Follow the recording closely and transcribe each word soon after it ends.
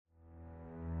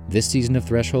This season of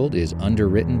Threshold is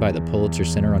underwritten by the Pulitzer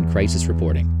Center on Crisis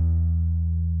Reporting.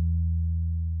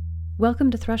 Welcome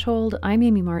to Threshold. I'm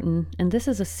Amy Martin, and this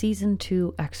is a Season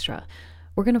 2 extra.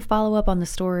 We're going to follow up on the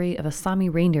story of a Sami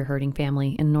reindeer herding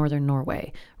family in northern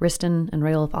Norway, Ristin and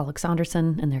Rayolf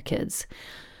Aleksandersen and their kids.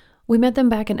 We met them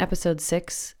back in episode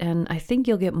 6, and I think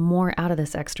you'll get more out of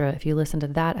this extra if you listen to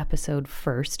that episode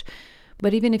first.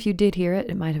 But even if you did hear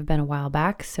it, it might have been a while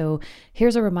back, so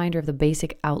here's a reminder of the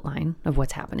basic outline of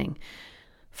what's happening.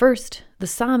 First, the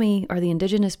Sami are the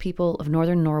indigenous people of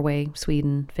northern Norway,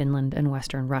 Sweden, Finland, and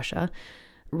western Russia.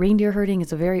 Reindeer herding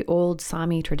is a very old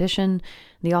Sami tradition.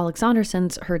 The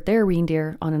Aleksandersens herd their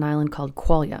reindeer on an island called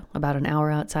Kvaløya, about an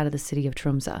hour outside of the city of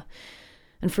Tromsø.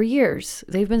 And for years,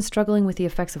 they've been struggling with the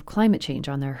effects of climate change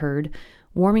on their herd.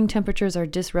 Warming temperatures are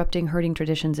disrupting herding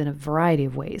traditions in a variety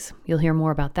of ways. You'll hear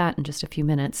more about that in just a few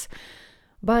minutes.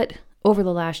 But over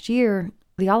the last year,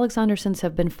 the Aleksandersens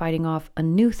have been fighting off a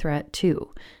new threat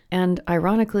too. And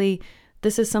ironically,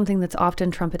 this is something that's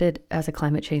often trumpeted as a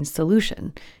climate change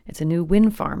solution. It's a new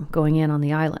wind farm going in on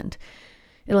the island.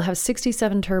 It'll have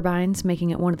 67 turbines,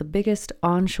 making it one of the biggest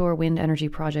onshore wind energy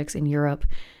projects in Europe,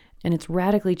 and it's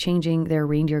radically changing their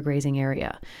reindeer grazing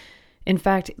area. In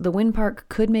fact, the wind park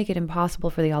could make it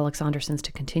impossible for the Aleksandersens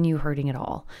to continue herding at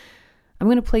all. I'm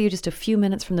going to play you just a few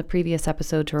minutes from the previous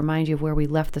episode to remind you of where we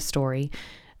left the story.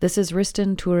 This is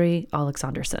Ristin Turi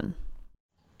Aleksandersen.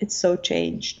 It's so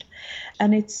changed,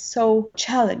 and it's so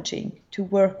challenging to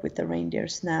work with the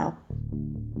reindeers now.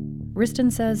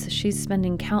 Ristin says she's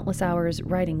spending countless hours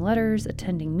writing letters,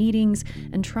 attending meetings,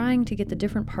 and trying to get the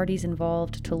different parties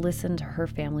involved to listen to her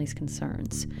family's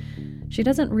concerns. She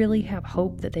doesn't really have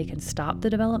hope that they can stop the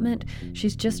development.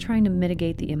 She's just trying to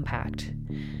mitigate the impact.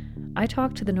 I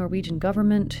talked to the Norwegian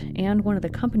government and one of the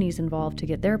companies involved to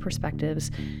get their perspectives,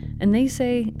 and they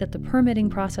say that the permitting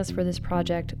process for this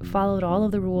project followed all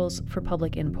of the rules for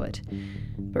public input.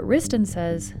 But Ristin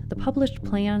says the published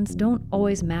plans don't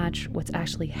always match what's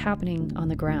actually happening on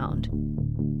the ground.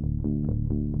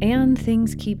 And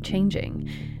things keep changing.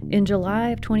 In July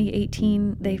of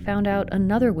 2018, they found out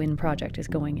another wind project is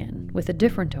going in with a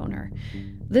different owner.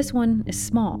 This one is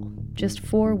small, just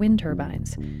 4 wind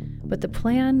turbines. But the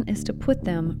plan is to put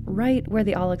them right where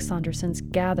the Aleksandersens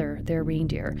gather their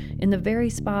reindeer, in the very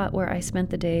spot where I spent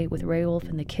the day with Rayolf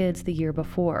and the kids the year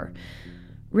before.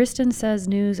 Ristin says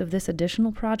news of this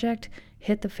additional project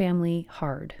hit the family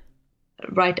hard.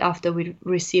 Right after we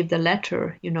received the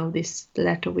letter, this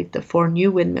letter with the 4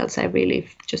 new windmills, I really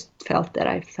just felt that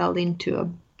I fell into a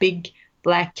big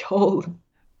black hole.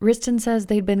 Ristin says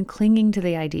they'd been clinging to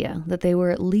the idea that they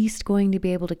were at least going to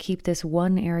be able to keep this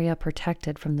one area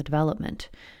protected from the development.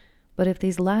 But if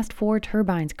these last 4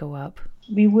 turbines go up,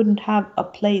 we wouldn't have a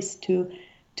place to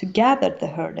gather the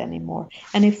herd anymore.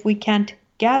 And if we can't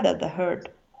gather the herd,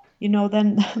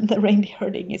 then the reindeer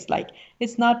herding is like,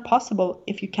 it's not possible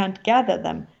if you can't gather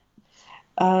them.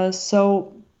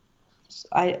 So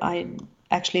I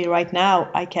actually right now,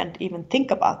 I can't even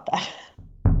think about that.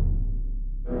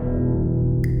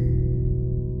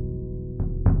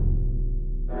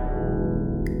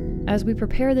 As we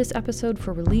prepare this episode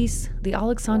for release, the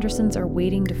Aleksandersens are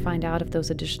waiting to find out if those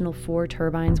additional 4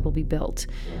 turbines will be built.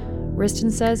 Ristin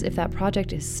says if that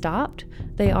project is stopped,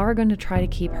 they are going to try to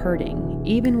keep herding,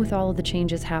 even with all of the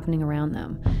changes happening around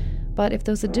them. But if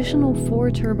those additional 4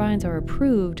 turbines are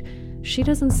approved, she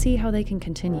doesn't see how they can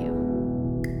continue.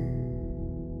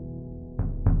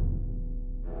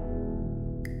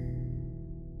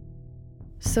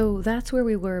 So that's where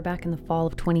we were back in the fall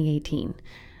of 2018.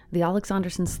 The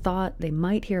Aleksandersens thought they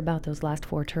might hear about those last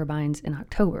 4 turbines in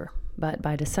October, but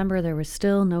by December there was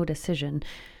still no decision.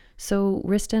 So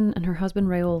Ristin and her husband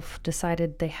Rayolf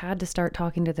decided they had to start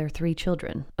talking to their 3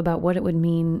 children about what it would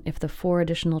mean if the 4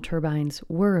 additional turbines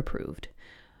were approved.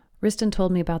 Ristin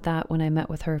told me about that when I met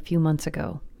with her a few months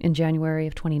ago, in January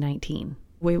of 2019.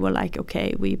 We were like,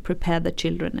 okay, we prepared the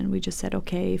children and we just said,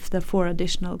 okay, if the 4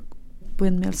 additional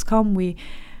windmills come, we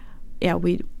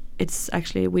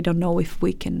don't know if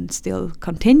we can still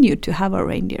continue to have our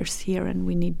reindeers here, and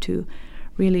we need to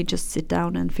really just sit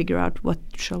down and figure out what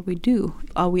shall we do.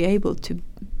 Are we able to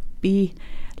be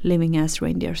living as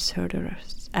reindeer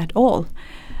herders at all?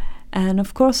 And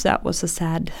of course that was a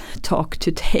sad talk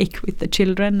to take with the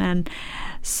children, and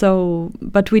so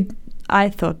I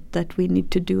thought that we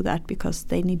need to do that because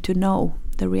they need to know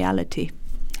the reality.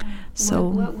 So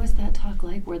what was that talk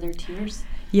like? Were there tears?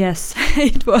 Yes,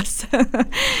 it was.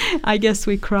 I guess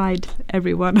we cried,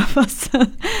 every one of us.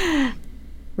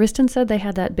 Ristin said they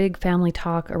had that big family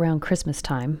talk around Christmas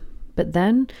time, but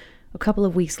then, a couple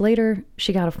of weeks later,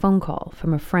 she got a phone call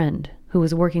from a friend who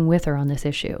was working with her on this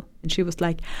issue. And she was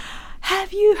like,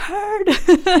 have you heard?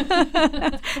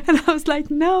 And I was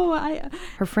like, no.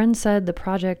 Her friend said the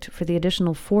project for the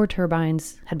additional 4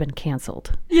 turbines had been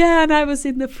canceled. Yeah, and I was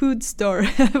in the food store.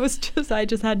 I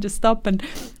just had to stop and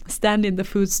stand in the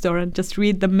food store and just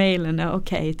read the mail and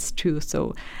okay, it's true.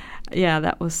 So yeah,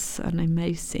 that was an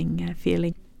amazing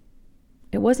feeling.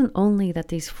 It wasn't only that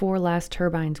these 4 last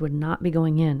turbines would not be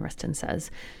going in, Ristin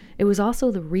says. It was also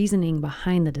the reasoning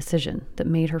behind the decision that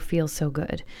made her feel so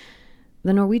good.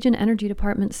 The Norwegian Energy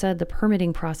Department said the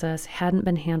permitting process hadn't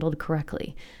been handled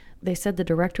correctly. They said the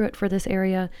directorate for this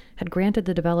area had granted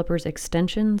the developers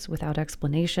extensions without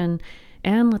explanation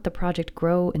and let the project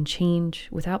grow and change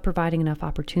without providing enough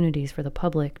opportunities for the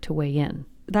public to weigh in.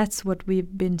 That's what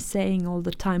we've been saying all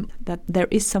the time, that there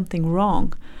is something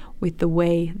wrong with the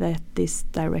way that this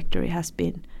directorate has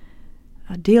been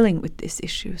dealing with these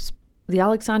issues. The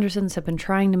Aleksandersens have been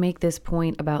trying to make this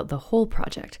point about the whole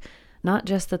project, not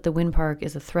just that the wind park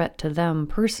is a threat to them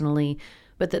personally,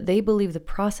 but that they believe the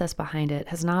process behind it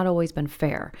has not always been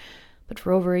fair. But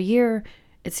for over a year,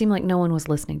 it seemed like no one was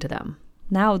listening to them.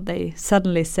 Now they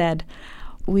suddenly said,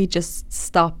 we just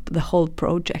stop the whole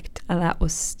project, and that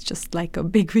was just like a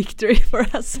big victory for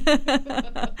us.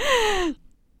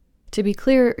 To be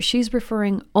clear, she's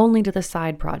referring only to the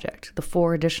side project, the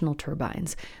 4 additional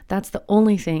turbines. That's the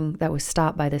only thing that was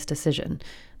stopped by this decision.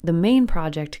 The main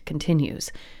project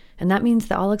continues, and that means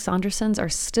the Aleksandersens are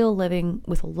still living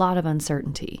with a lot of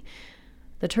uncertainty.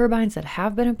 The turbines that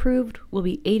have been approved will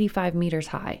be 85 meters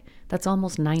high. That's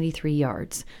almost 93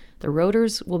 yards. The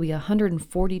rotors will be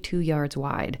 142 yards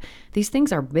wide. These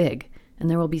things are big, and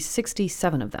there will be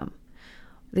 67 of them.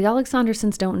 The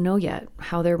Aleksandersens don't know yet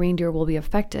how their reindeer will be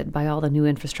affected by all the new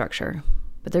infrastructure,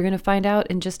 but they're going to find out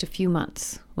in just a few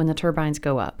months when the turbines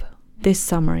go up. This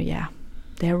summer, yeah.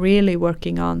 They're really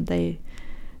working on,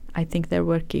 I think they're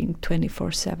working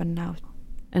 24/7 now.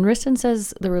 And Ristin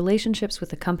says the relationships with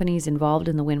the companies involved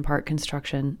in the wind park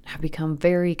construction have become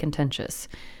very contentious.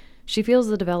 She feels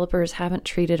the developers haven't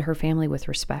treated her family with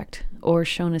respect or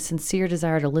shown a sincere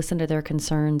desire to listen to their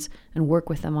concerns and work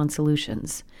with them on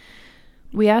solutions.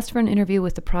 We asked for an interview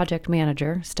with the project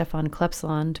manager, Stefan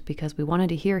Klepsland, because we wanted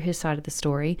to hear his side of the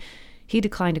story. He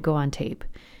declined to go on tape.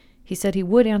 He said he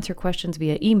would answer questions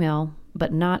via email,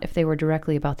 but not if they were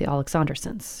directly about the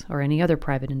Aleksandersens or any other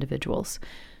private individuals.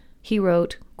 He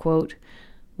wrote, quote,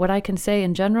 "What I can say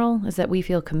in general is that we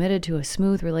feel committed to a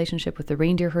smooth relationship with the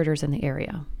reindeer herders in the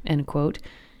area," end quote.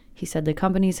 He said the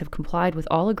companies have complied with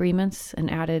all agreements and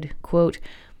added, quote,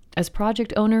 "As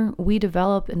project owner, we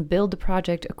develop and build the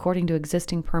project according to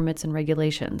existing permits and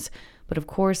regulations, but of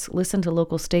course listen to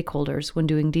local stakeholders when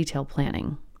doing detailed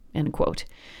planning," end quote.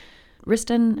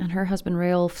 Ristin and her husband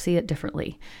Rayolf see it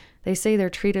differently. They say they're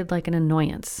treated like an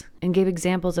annoyance and gave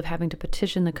examples of having to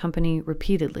petition the company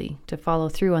repeatedly to follow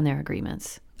through on their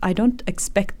agreements. I don't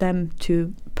expect them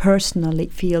to personally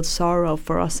feel sorrow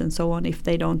for us and so on. If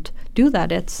they don't do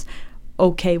that, it's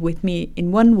okay with me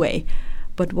in one way.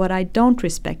 But what I don't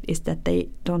respect is that they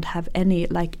don't have any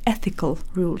ethical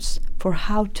rules for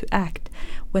how to act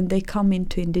when they come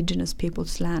into indigenous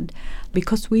people's land,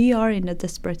 because we are in a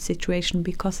desperate situation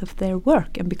because of their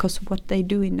work and because of what they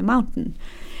do in the mountain.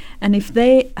 And if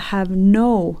they have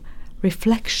no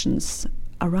reflections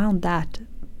around that,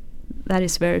 that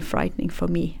is very frightening for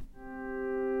me.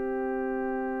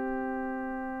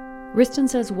 Ristin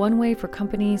says one way for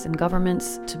companies and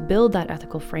governments to build that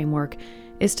ethical framework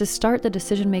is to start the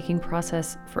decision-making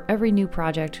process for every new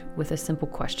project with a simple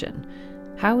question.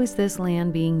 How is this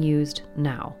land being used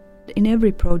now? In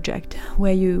every project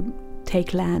where you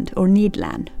take land or need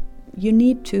land, you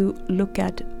need to look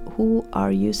at who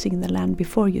are using the land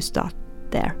before you start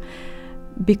there.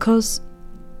 Because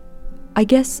I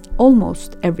guess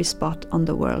almost every spot on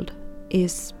the world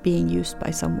is being used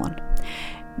by someone.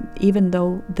 Even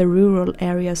though the rural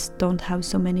areas don't have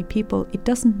so many people, it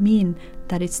doesn't mean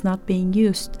that it's not being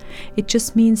used. It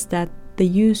just means that the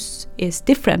use is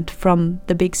different from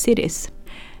the big cities.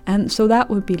 And so that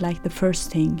would be the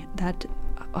first thing, that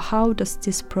how does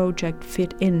this project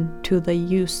fit into the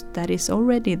use that is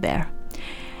already there?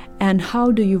 And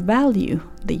how do you value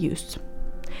the use?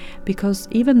 Because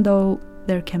even though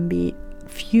there can be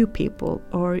few people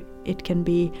or it can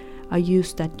be a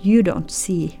use that you don't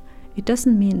see, it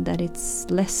doesn't mean that it's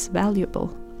less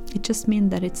valuable. It just means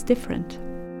that it's different.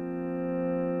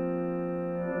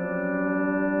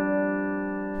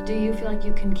 Do you feel like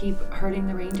you can keep herding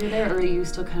the reindeer there, or do you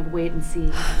still kind of wait and see?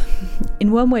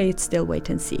 In one way, it's still wait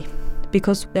and see,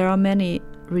 because there are many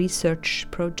research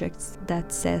projects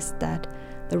that says that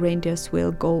the reindeers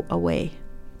will go away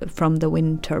from the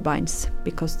wind turbines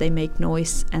because they make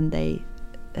noise and they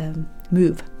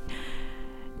move.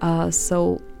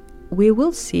 So we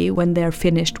will see when they're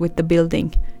finished with the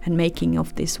building and making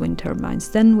of these wind turbines.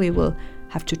 Then we will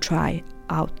have to try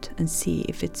out and see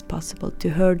if it's possible to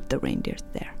herd the reindeers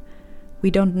there.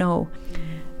 We don't know,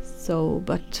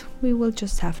 but we will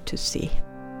just have to see.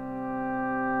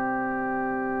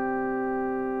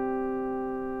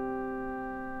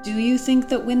 Do you think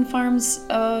that wind farms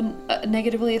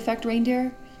negatively affect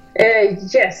reindeer?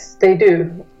 Yes, they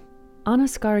do. Anna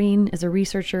Skarin is a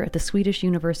researcher at the Swedish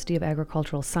University of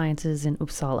Agricultural Sciences in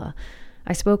Uppsala.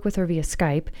 I spoke with her via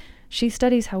Skype. She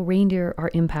studies how reindeer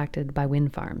are impacted by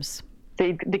wind farms.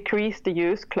 They decrease the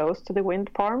use close to the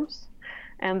wind farms,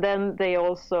 and then they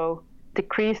also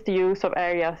decrease the use of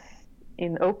areas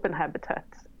in open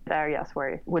habitats, areas where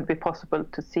it would be possible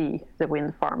to see the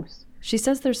wind farms. She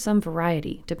says there's some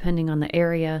variety depending on the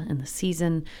area and the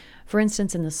season. For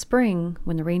instance, in the spring,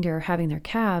 when the reindeer are having their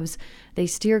calves, they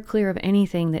steer clear of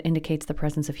anything that indicates the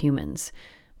presence of humans.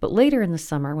 But later in the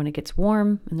summer, when it gets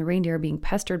warm and the reindeer are being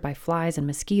pestered by flies and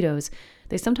mosquitoes,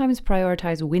 they sometimes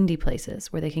prioritize windy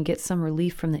places where they can get some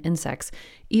relief from the insects,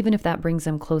 even if that brings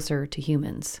them closer to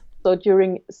humans. So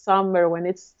during summer, when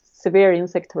it's severe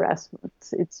insect harassment,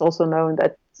 it's also known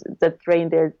that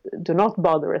reindeer do not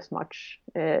bother as much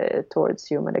towards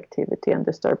human activity and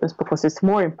disturbance, because it's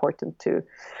more important to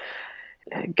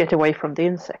get away from the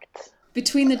insects.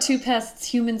 Between the two pests,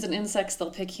 humans and insects, they'll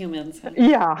pick humans.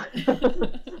 Yeah.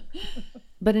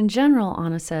 But in general,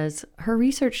 Anna says, her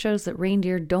research shows that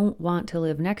reindeer don't want to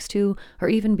live next to or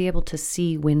even be able to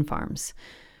see wind farms.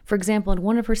 For example, in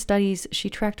one of her studies, she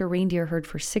tracked a reindeer herd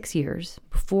for 6 years,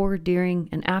 before, during,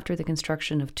 and after the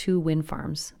construction of 2 wind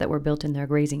farms that were built in their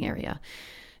grazing area.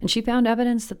 And she found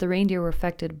evidence that the reindeer were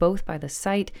affected both by the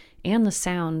sight and the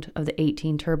sound of the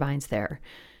 18 turbines there.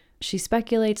 She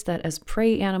speculates that as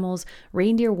prey animals,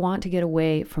 reindeer want to get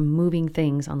away from moving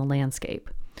things on the landscape.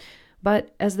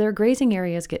 But as their grazing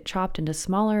areas get chopped into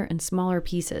smaller and smaller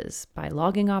pieces by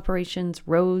logging operations,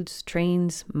 roads,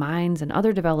 trains, mines, and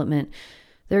other development,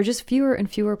 there are just fewer and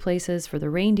fewer places for the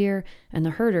reindeer and the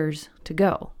herders to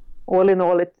go. All in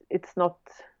all, it's not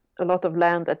a lot of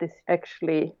land that is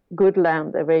actually good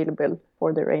land available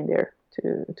for the reindeer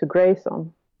to graze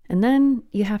on. And then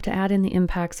you have to add in the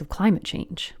impacts of climate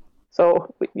change.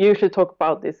 So we usually talk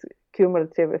about these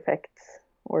cumulative effects,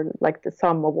 or like the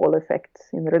sum of all effects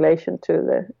in relation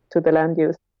to the land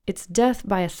use. It's death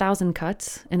by 1,000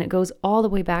 cuts, and it goes all the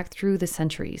way back through the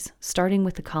centuries, starting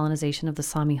with the colonization of the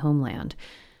Sami homeland.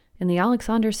 And the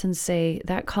Aleksandersens say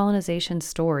that colonization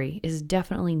story is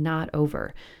definitely not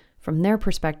over. From their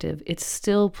perspective, it's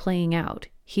still playing out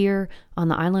here on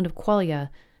the island of Qualia,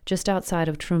 just outside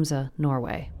of Tromsø,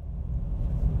 Norway.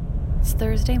 It's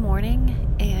Thursday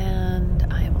morning, and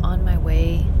I am on my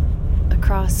way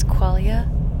across Qualia.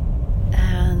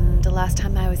 And the last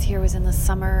time I was here was in the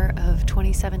summer of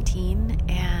 2017,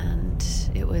 and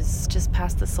it was just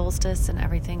past the solstice, and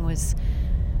everything was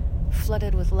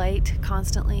flooded with light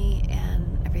constantly,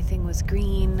 and everything was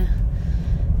green.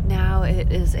 Now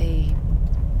it is a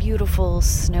beautiful,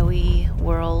 snowy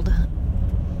world.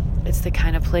 It's the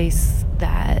kind of place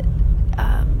that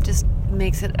just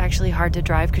makes it actually hard to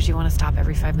drive because you want to stop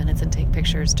every 5 minutes and take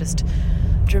pictures. Just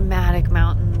dramatic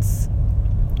mountains,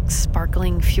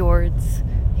 sparkling fjords.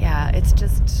 Yeah, it's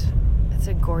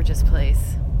a gorgeous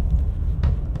place.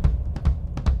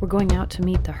 We're going out to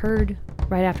meet the herd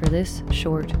right after this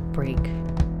short break.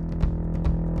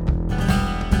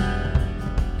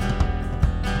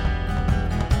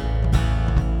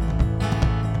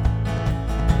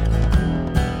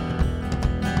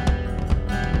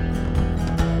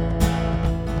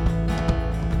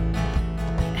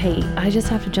 Hey, I just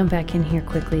have to jump back in here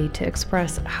quickly to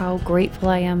express how grateful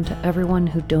I am to everyone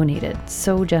who donated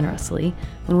so generously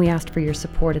when we asked for your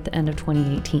support at the end of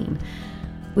 2018.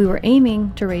 We were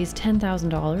aiming to raise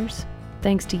 $10,000.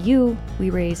 Thanks to you, we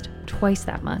raised twice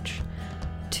that much.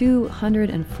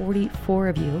 244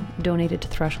 of you donated to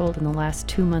Threshold in the last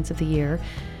 2 months of the year,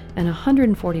 and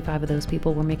 145 of those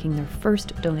people were making their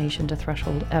first donation to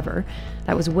Threshold ever.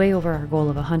 That was way over our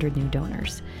goal of 100 new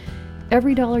donors.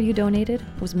 Every dollar you donated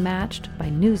was matched by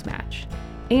Newsmatch.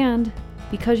 And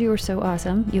because you were so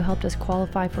awesome, you helped us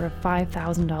qualify for a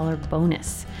 $5,000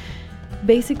 bonus.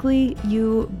 Basically,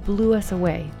 you blew us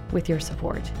away with your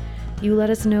support. You let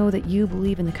us know that you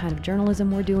believe in the kind of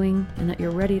journalism we're doing and that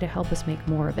you're ready to help us make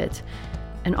more of it.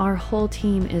 And our whole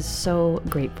team is so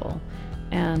grateful.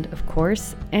 And of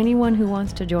course, anyone who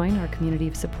wants to join our community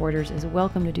of supporters is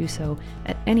welcome to do so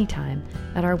at any time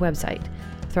at our website,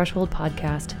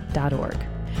 thresholdpodcast.org.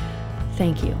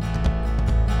 Thank you.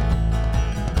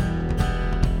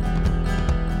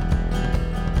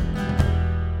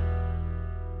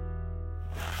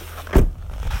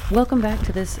 Welcome back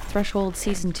to this Threshold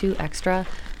Season 2 Extra.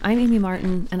 I'm Amy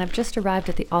Martin, and I've just arrived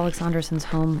at the Aleksandersens'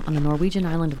 home on the Norwegian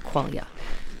island of Qualia.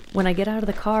 When I get out of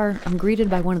the car, I'm greeted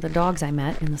by one of the dogs I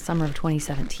met in the summer of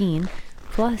 2017,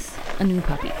 plus a new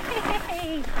puppy.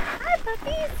 Hey! Hi,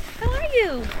 puppies! How are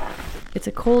you? It's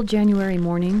a cold January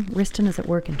morning. Riston is at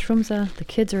work in Tromsø, the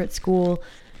kids are at school,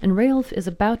 and Ralph is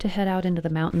about to head out into the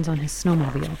mountains on his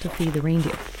snowmobile to feed the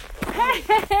reindeer.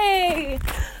 Hey!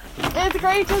 It's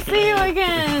great to see you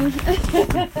again.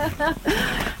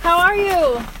 How are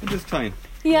you? Just fine.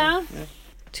 Yeah?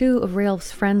 Two of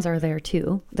Ralph's friends are there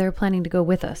too. They're planning to go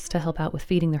with us to help out with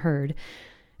feeding the herd.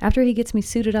 After he gets me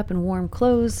suited up in warm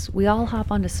clothes, we all hop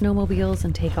onto snowmobiles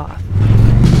and take off.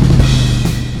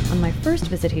 On my first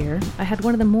visit here, I had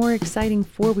one of the more exciting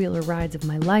four-wheeler rides of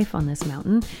my life on this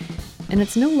mountain, and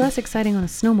it's no less exciting on a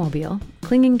snowmobile,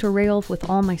 clinging to Ralph with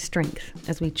all my strength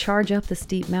as we charge up the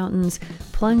steep mountains,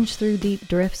 plunge through deep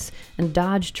drifts, and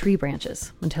dodge tree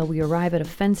branches until we arrive at a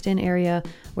fenced-in area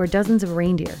where dozens of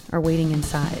reindeer are waiting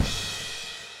inside.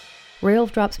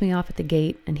 Ralph drops me off at the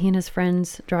gate, and he and his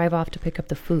friends drive off to pick up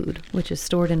the food, which is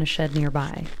stored in a shed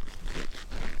nearby.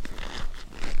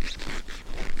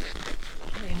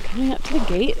 Okay, I'm coming up to the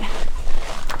gate.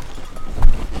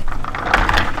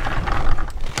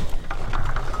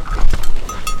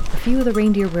 A few of the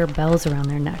reindeer wear bells around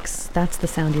their necks. That's the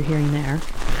sound you're hearing there.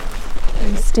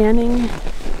 I'm standing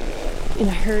in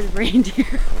a herd of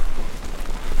reindeer.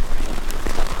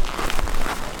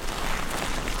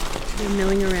 They're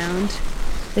milling around.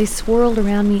 They swirled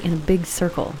around me in a big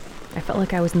circle. I felt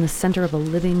like I was in the center of a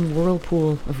living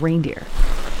whirlpool of reindeer.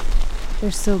 They're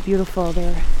so beautiful.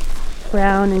 They're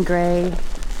brown and gray,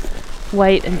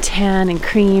 white and tan and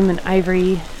cream and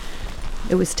ivory.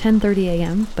 It was 10:30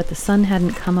 a.m., but the sun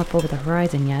hadn't come up over the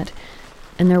horizon yet,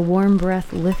 and their warm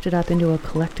breath lifted up into a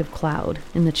collective cloud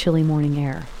in the chilly morning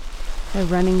air. They're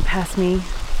running past me.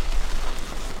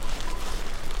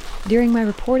 During my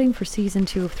reporting for Season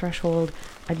 2 of Threshold,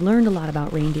 I'd learned a lot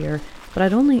about reindeer, but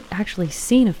I'd only actually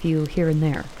seen a few here and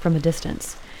there from a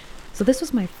distance. So this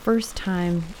was my first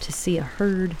time to see a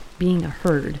herd being a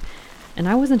herd, and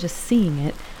I wasn't just seeing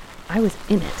it, I was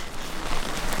in it.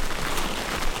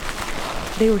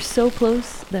 They were so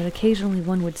close that occasionally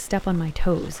one would step on my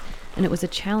toes, and it was a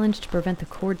challenge to prevent the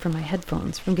cord from my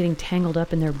headphones from getting tangled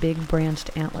up in their big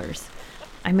branched antlers.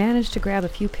 I managed to grab a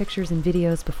few pictures and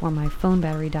videos before my phone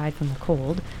battery died from the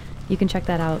cold. You can check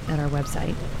that out at our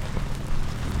website.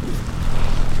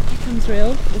 Here comes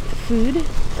Ralph with the food.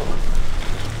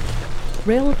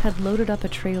 Ralph had loaded up a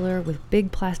trailer with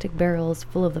big plastic barrels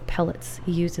full of the pellets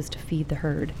he uses to feed the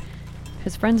herd.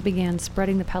 His friends began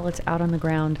spreading the pellets out on the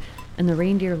ground, and the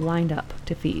reindeer lined up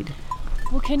to feed.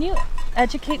 Well, can you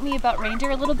educate me about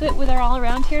reindeer a little bit with our all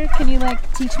around here? Can you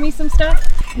teach me some stuff?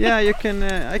 Yeah, you can.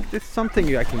 It's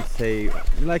something I can say.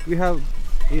 Like we have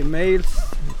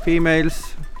males,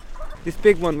 females. This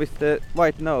big one with the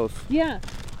white nose. Yeah.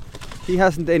 He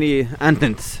hasn't any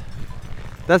antennas.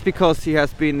 That's because he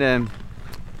has been.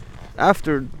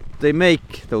 After they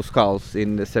make those skulls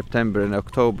in September and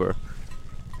October,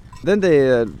 then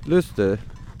they lose the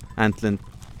antlers.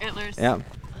 Yeah. Oh.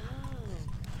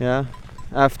 Yeah.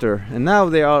 After, and now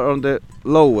they are on the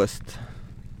lowest.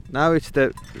 Now it's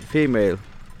the female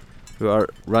who are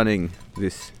running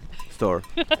this store.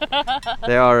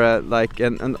 They are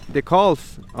and the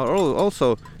calls are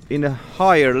also in a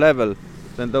higher level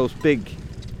than those big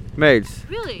males.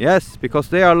 Really? Yes, because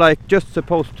they are just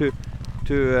supposed to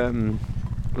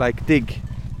dig.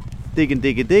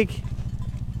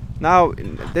 Now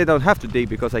they don't have to dig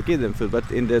because I give them food,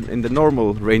 but in the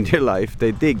normal reindeer life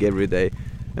they dig every day.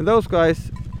 And those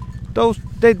guys,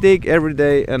 they dig every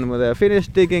day, and when they're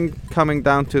finished digging, coming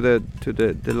down to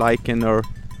the lichen or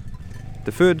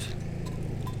the food,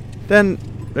 then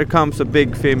there comes a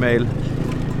big female,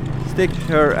 stick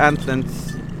her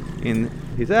antlers in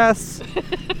his ass,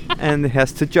 and he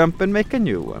has to jump and make a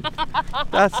new one.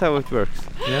 That's how it works.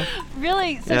 Yeah.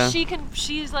 Really? So Yeah.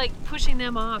 she's pushing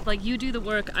them off. You do the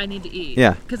work, I need to eat.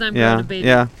 Yeah. Because I'm Yeah. growing a baby.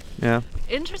 Yeah.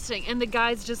 Interesting. And the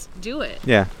guys just do it.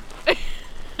 Yeah.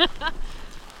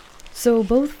 So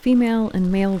both female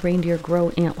and male reindeer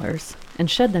grow antlers and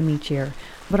shed them each year,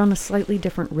 but on a slightly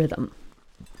different rhythm.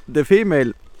 The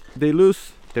female, they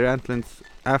lose their antlers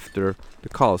after the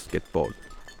calves get born.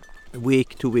 A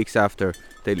week, 2 weeks after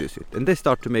they lose it, and they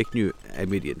start to make new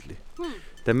immediately.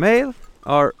 The male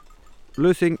are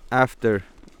losing after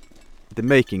the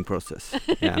making process.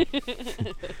 Yeah.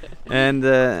 And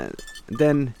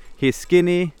then he's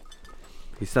skinny.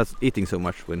 He starts eating so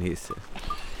much when he's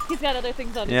He's got other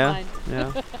things on his yeah, mind.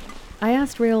 yeah. I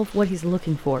asked Ralph what he's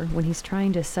looking for when he's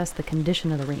trying to assess the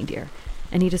condition of the reindeer,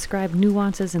 and he described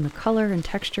nuances in the color and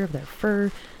texture of their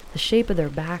fur, the shape of their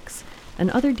backs, and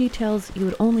other details you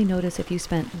would only notice if you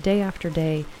spent day after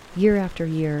day, year after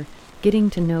year, getting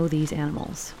to know these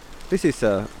animals. This is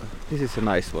a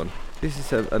nice one. This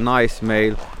is a nice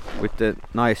male with a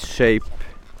nice shape.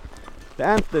 The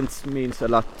antlers means a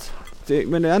lot.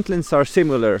 When the antlers are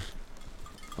similar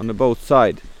on the both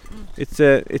side, it's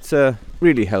a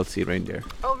really healthy reindeer.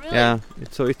 Oh, really? Yeah,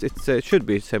 it should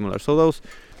be similar. So those,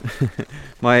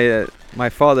 my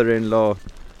father-in-law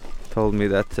told me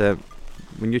that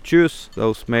when you choose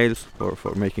those males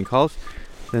for making calves,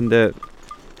 then the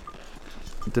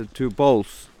two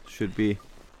balls should be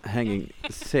hanging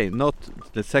the same, not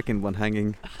the second one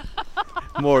hanging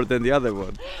more than the other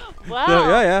one. Wow. So,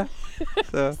 yeah.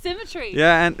 So, Symmetry.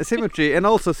 yeah, and symmetry, and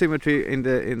also symmetry in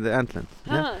the antlers.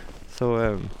 Huh. Yeah.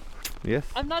 So yes.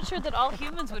 I'm not sure that all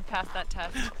humans would pass that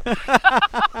test.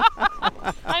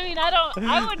 I mean,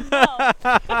 I wouldn't know.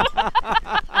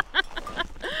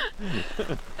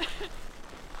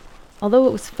 Although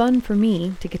it was fun for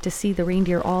me to get to see the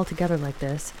reindeer all together like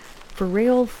this, for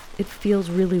Rayolf it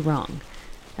feels really wrong.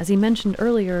 As he mentioned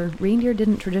earlier, reindeer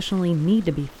didn't traditionally need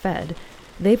to be fed.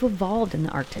 They've evolved in the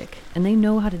Arctic, and they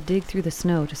know how to dig through the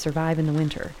snow to survive in the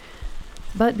winter.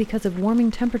 But because of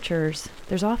warming temperatures,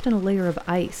 there's often a layer of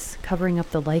ice covering up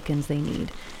the lichens they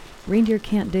need. Reindeer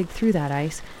can't dig through that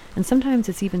ice, and sometimes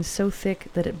it's even so thick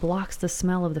that it blocks the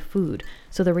smell of the food,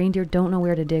 so the reindeer don't know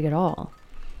where to dig at all.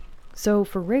 So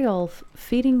for Rayolf,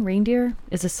 feeding reindeer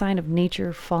is a sign of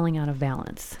nature falling out of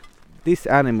balance. This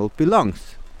animal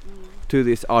belongs to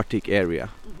this Arctic area.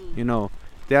 You know,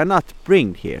 they are not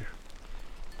bring here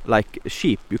like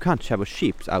sheep. You can't have a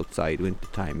sheep outside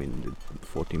wintertime in the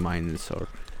 40 miles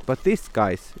but these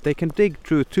guys, they can dig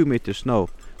through 2 meters snow,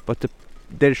 but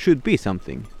there should be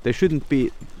something. There shouldn't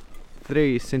be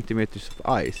 3 centimeters of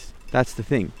ice. That's the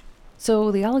thing.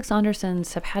 So the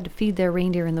Aleksandersens have had to feed their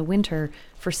reindeer in the winter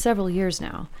for several years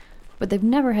now, but they've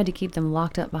never had to keep them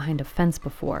locked up behind a fence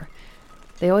before.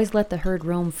 They always let the herd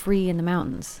roam free in the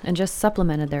mountains and just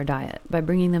supplemented their diet by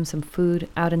bringing them some food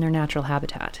out in their natural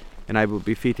habitat. And I will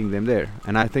be feeding them there,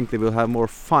 and I think they will have more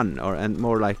fun and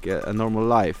more like a normal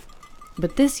life.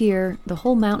 But this year, the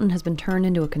whole mountain has been turned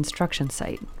into a construction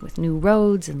site with new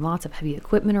roads and lots of heavy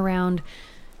equipment around.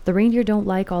 The reindeer don't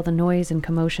like all the noise and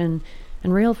commotion,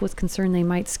 and Rayolf was concerned they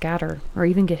might scatter or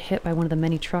even get hit by one of the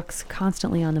many trucks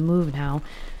constantly on the move now.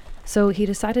 So he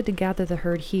decided to gather the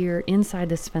herd here inside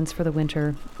this fence for the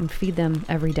winter and feed them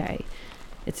every day.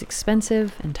 It's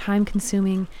expensive and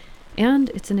time-consuming, and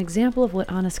it's an example of what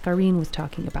Anna Skarin was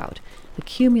talking about, the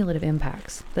cumulative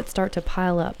impacts that start to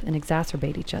pile up and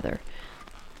exacerbate each other.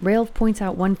 Rayolf points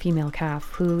out one female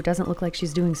calf who doesn't look like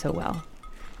she's doing so well.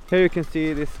 Here you can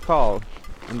see this cow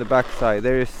on the backside.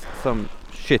 There is some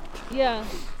shit. Yeah,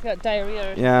 it's got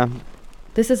diarrhea. Yeah.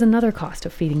 This is another cost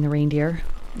of feeding the reindeer.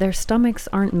 Their stomachs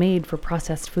aren't made for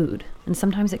processed food, and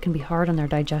sometimes it can be hard on their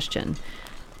digestion.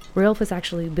 Rayolf has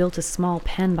actually built a small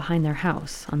pen behind their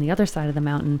house on the other side of the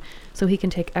mountain so he can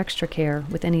take extra care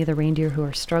with any of the reindeer who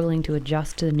are struggling to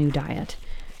adjust to the new diet.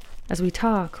 As we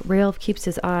talk, Rayolf keeps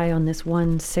his eye on this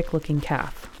one sick-looking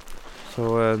calf.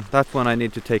 So that one I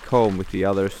need to take home with the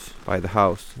others by the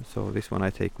house. So this one I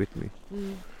take with me.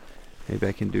 Maybe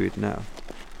I can do it now.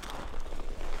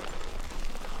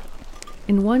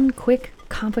 In one quick,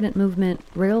 confident movement,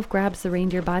 Rayolf grabs the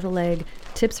reindeer by the leg,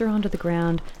 tips her onto the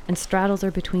ground, and straddles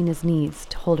her between his knees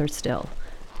to hold her still.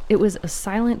 It was a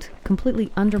silent,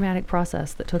 completely undramatic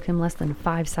process that took him less than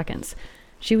 5 seconds.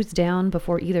 She was down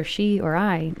before either she or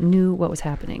I knew what was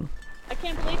happening. I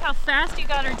can't believe how fast you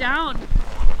got her down.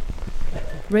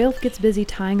 Rayolf gets busy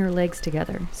tying her legs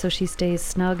together so she stays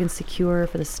snug and secure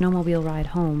for the snowmobile ride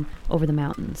home over the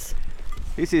mountains.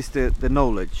 This is the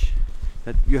knowledge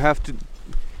that you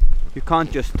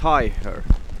can't just tie her.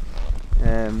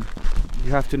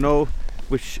 You have to know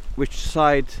which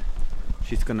side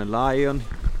she's gonna lie on.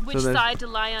 Which side to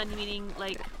lie on, meaning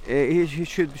like?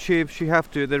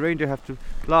 The reindeer have to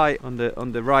lie on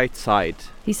the right side.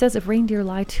 He says if reindeer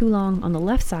lie too long on the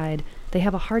left side, they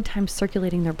have a hard time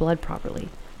circulating their blood properly.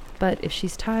 But if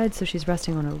she's tied so she's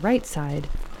resting on her right side,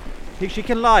 she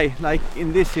can lie like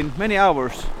in many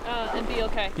hours. And be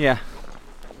okay. Yeah.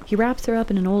 He wraps her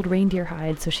up in an old reindeer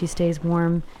hide so she stays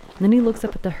warm, and then he looks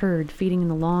up at the herd feeding in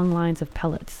the long lines of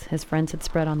pellets his friends had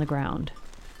spread on the ground.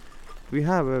 We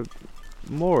have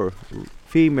more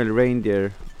female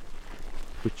reindeer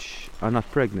which are not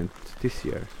pregnant this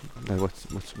year than what's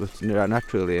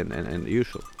naturally and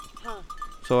usual. Huh.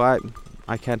 So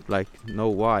I can't know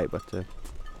why, but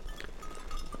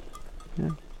yeah.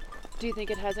 Do you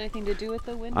think it has anything to do with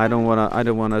the wind? I don't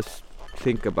wanna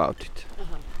think about it.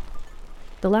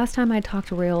 The last time I talked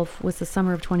to Ralph was the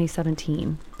summer of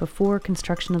 2017, before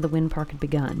construction of the wind park had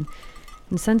begun.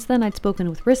 And since then I'd spoken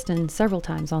with Riston several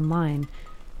times online,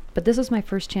 but this was my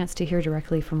first chance to hear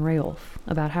directly from Ralph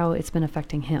about how it's been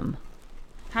affecting him.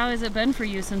 How has it been for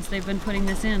you since they've been putting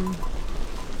this in?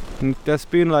 It has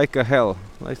been like a hell.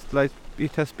 Like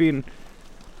it has been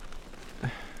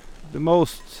the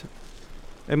most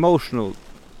emotional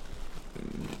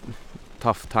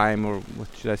tough time, or what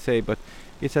should I say, but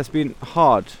it has been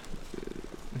hard.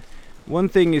 One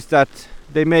thing is that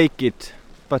they make it,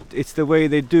 but it's the way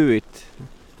they do it,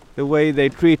 the way they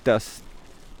treat us.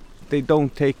 They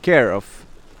don't take care of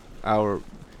our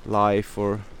life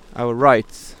or our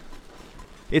rights.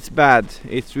 It's bad.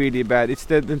 It's really bad. It's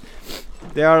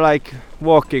they are like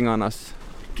walking on us.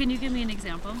 Can you give me an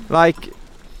example? Like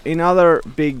in other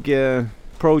big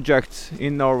projects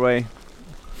in Norway,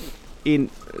 in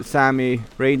Sami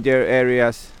reindeer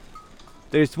areas,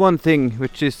 there is one thing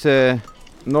which is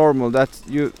normal, that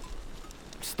you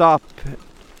stop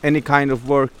any kind of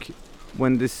work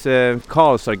when these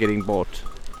calves are getting bought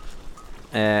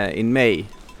in May.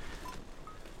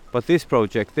 But this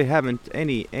project, they haven't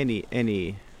any.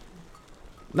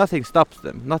 Nothing stops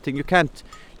them. Nothing. You can't.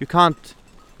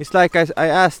 It's like I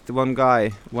asked one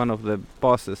guy, one of the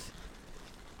bosses,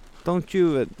 don't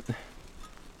you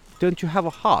have a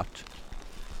heart?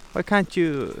 Why can't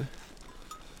you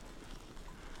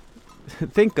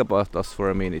think about us for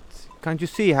a minute? Can't you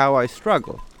see how I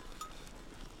struggle?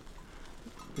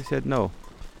 He said, no,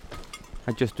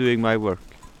 I'm just doing my work.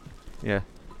 Yeah.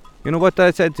 You know what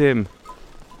I said to him?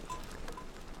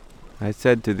 I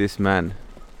said to this man,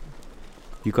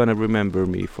 you're gonna remember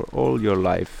me for all your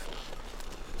life.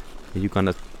 You're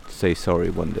gonna say sorry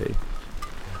one day.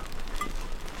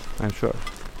 I'm sure.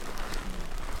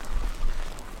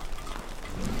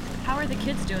 How are the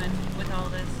kids doing with all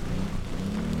this?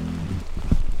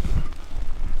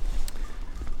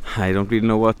 I don't really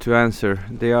know what to answer.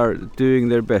 They are doing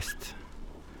their best.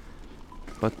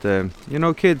 But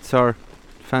kids are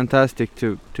fantastic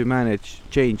to manage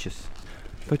changes.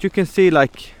 But you can see,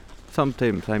 like,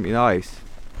 sometimes in eyes,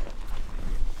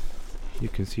 you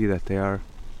can see that they are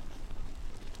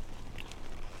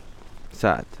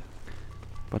sad.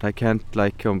 But I can't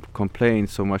complain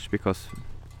so much, because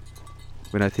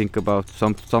when I think about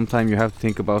sometimes you have to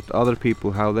think about other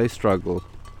people, how they struggle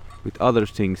with other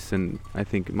things, and I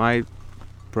think my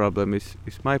problem is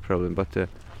my problem, but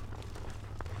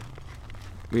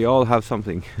we all have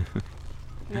something.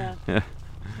 Yeah. Yeah.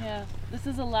 Yeah. This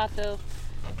is a lot, though.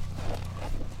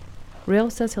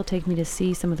 Ralph says he'll take me to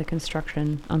see some of the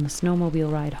construction on the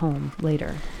snowmobile ride home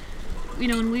later. You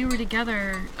know, when we were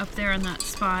together up there on that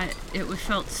spot, it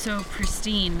felt so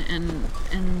pristine, and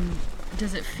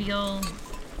does it feel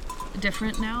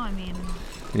different now? I mean,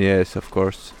 Yes, of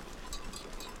course.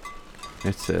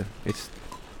 It's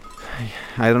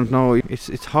I don't know.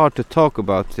 It's hard to talk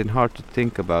about it and hard to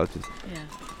think about it. yeah.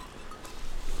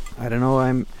 I don't know.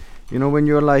 When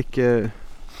you're like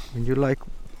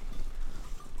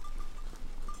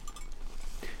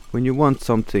when you want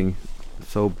something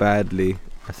so badly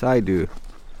as I do,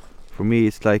 for me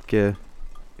it's like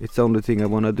it's the only thing I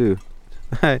want to do.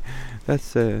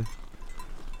 That's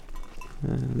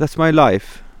my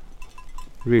life,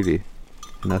 really,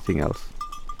 nothing else.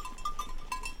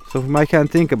 So I can't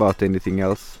think about anything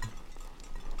else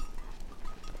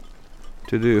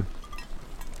to do.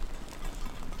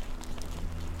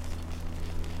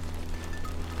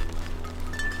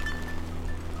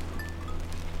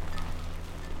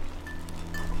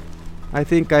 I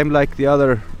think I'm like the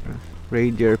other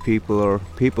reindeer people, or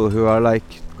people who are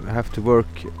like have to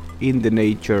work in the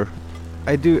nature.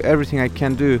 I do everything I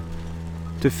can do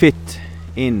to fit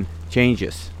in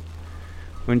changes.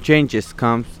 When changes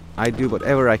comes, I do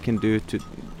whatever I can do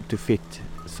to fit.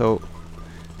 So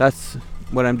that's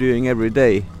what I'm doing every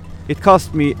day. It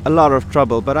cost me a lot of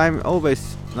trouble, but I'm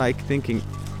always like thinking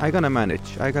I'm gonna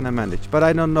manage. But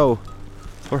I don't know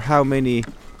for how many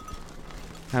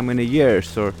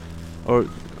years, or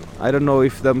I don't know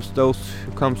if those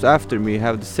who comes after me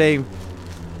have the same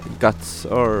guts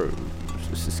or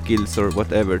skills or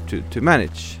whatever to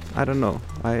manage. I don't know.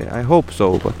 I hope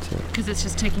so, but Because it's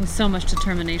just taking so much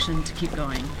determination to keep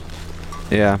going.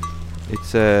 yeah,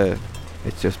 it's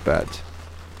just bad.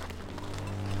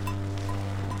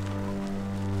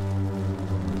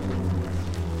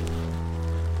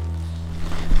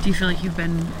 Do you feel like you've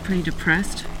been pretty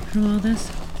depressed through all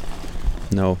this?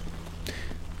 No.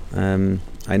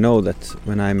 I know that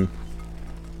when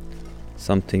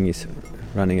something is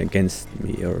running against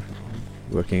me or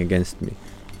working against me,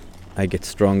 I get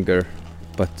stronger,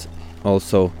 but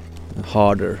also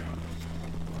harder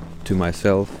to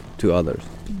myself, to others.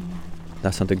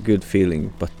 That's not a good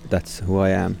feeling, but that's who I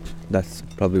am. That's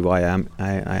probably why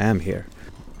I am here.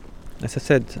 As I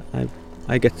said,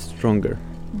 I get stronger.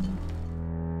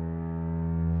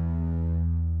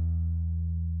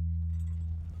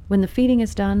 When the feeding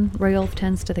is done, Rayulf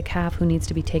tends to the calf who needs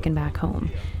to be taken back home.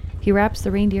 He wraps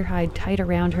the reindeer hide tight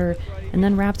around her and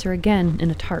then wraps her again in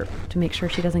a tarp to make sure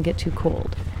she doesn't get too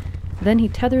cold. Then he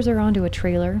tethers her onto a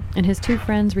trailer and his two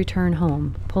friends return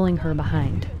home, pulling her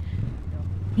behind.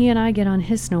 He and I get on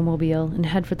his snowmobile and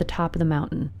head for the top of the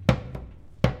mountain.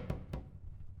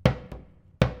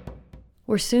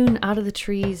 We're soon out of the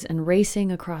trees and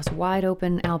racing across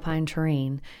wide-open alpine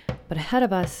terrain, but ahead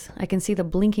of us, I can see the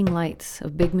blinking lights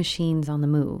of big machines on the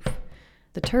move.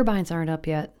 The turbines aren't up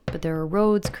yet, but there are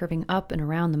roads curving up and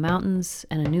around the mountains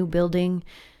and a new building,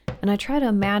 and I try to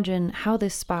imagine how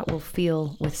this spot will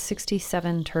feel with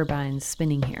 67 turbines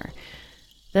spinning here.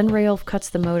 Then Rayulf cuts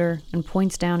the motor and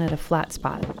points down at a flat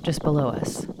spot just below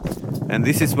us. And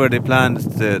this is where they planned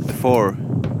the 4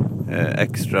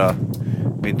 extra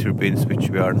wind turbines, which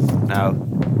we are now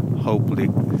hopefully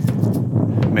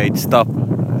made stop.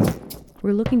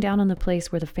 We're looking down on the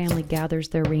place where the family gathers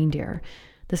their reindeer.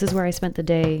 This is where I spent the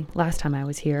day last time I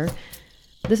was here.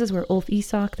 This is where Ulf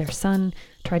Isak, their son,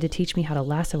 tried to teach me how to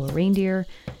lasso a reindeer,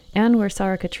 and where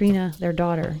Sarah Katrina, their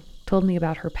daughter, told me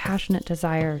about her passionate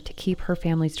desire to keep her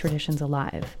family's traditions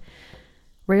alive.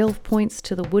 Rayulf points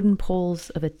to the wooden poles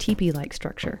of a teepee-like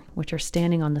structure, which are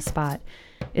standing on the spot.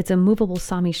 It's a movable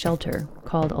Sami shelter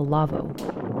called a lavo.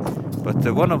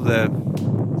 But one of the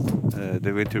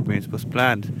wind turbines was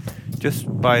planned just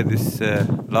by this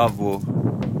lavo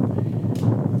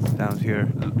down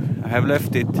here. I have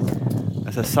left it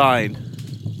as a sign.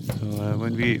 So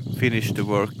when we finished the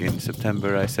work in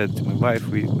September, I said to my wife,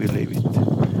 we leave it.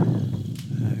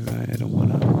 I don't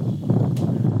want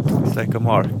to... It's like a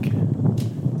mark.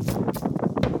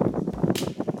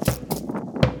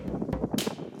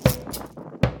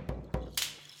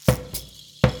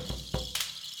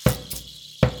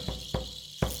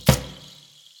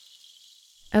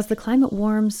 As the climate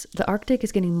warms, the Arctic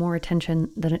is getting more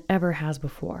attention than it ever has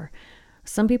before.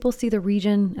 Some people see the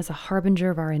region as a harbinger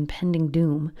of our impending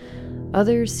doom.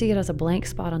 Others see it as a blank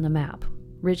spot on the map,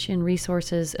 rich in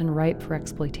resources and ripe for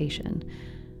exploitation.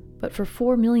 But for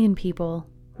 4 million people,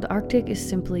 the Arctic is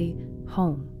simply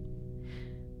home.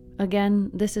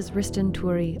 Again, this is Ristin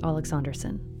Turi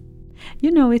Aleksandersen.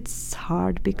 You know, it's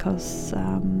hard because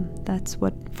that's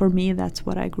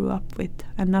what I grew up with,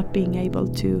 and not being able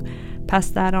to pass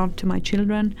that on to my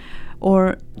children,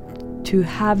 or to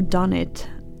have done it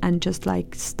and just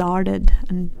like started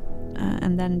and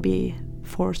then be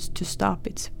forced to stop.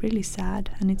 It's really sad,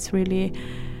 and it's really,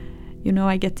 you know,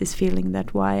 I get this feeling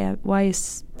that why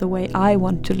is the way I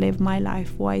want to live my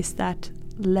life, why is that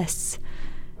less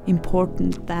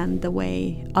important than the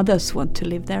way others want to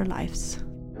live their lives?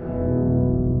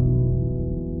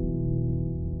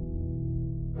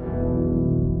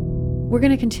 We're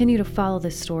going to continue to follow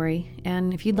this story,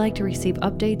 and if you'd like to receive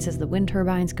updates as the wind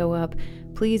turbines go up,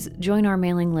 please join our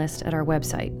mailing list at our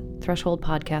website,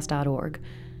 thresholdpodcast.org.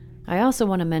 I also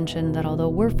want to mention that although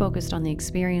we're focused on the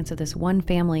experience of this one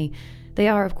family, they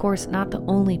are, of course, not the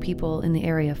only people in the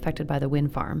area affected by the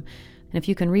wind farm. And if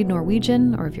you can read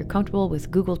Norwegian, or if you're comfortable with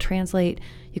Google Translate,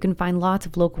 you can find lots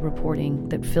of local reporting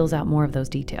that fills out more of those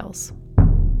details.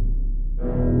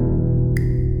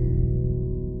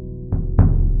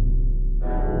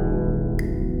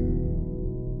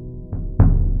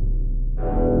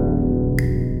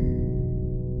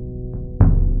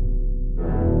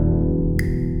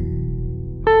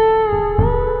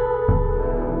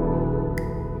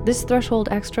 This Threshold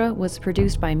Extra was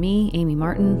produced by me, Amy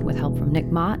Martin, with help from Nick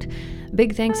Mott.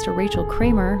 Big thanks to Rachel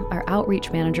Kramer, our outreach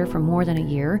manager for more than a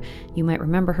year. You might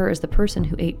remember her as the person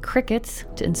who ate crickets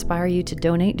to inspire you to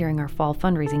donate during our fall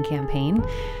fundraising campaign.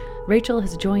 Rachel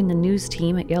has joined the news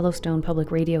team at Yellowstone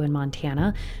Public Radio in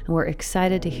Montana, and we're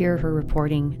excited to hear her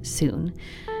reporting soon.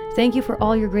 Thank you for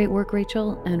all your great work,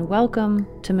 Rachel, and welcome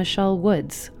to Michelle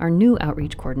Woods, our new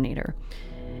outreach coordinator.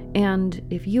 And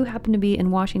if you happen to be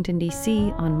in Washington,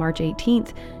 D.C. on March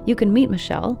 18th, you can meet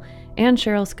Michelle and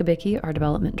Cheryl Skibicki, our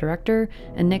development director,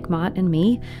 and Nick Mott and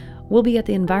me. We'll be at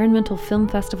the Environmental Film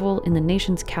Festival in the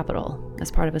nation's capital as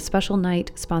part of a special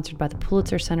night sponsored by the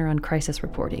Pulitzer Center on Crisis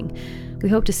Reporting. We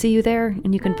hope to see you there,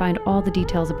 and you can find all the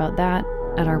details about that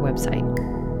at our website.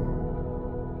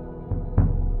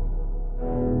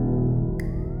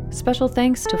 Special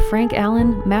thanks to Frank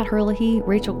Allen, Matt Herlihy,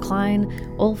 Rachel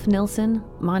Klein, Ulf Nilsson,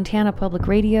 Montana Public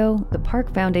Radio, the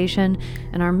Park Foundation,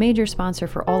 and our major sponsor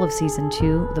for all of Season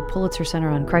 2, the Pulitzer Center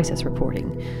on Crisis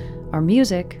Reporting. Our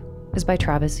music is by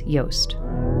Travis Yost.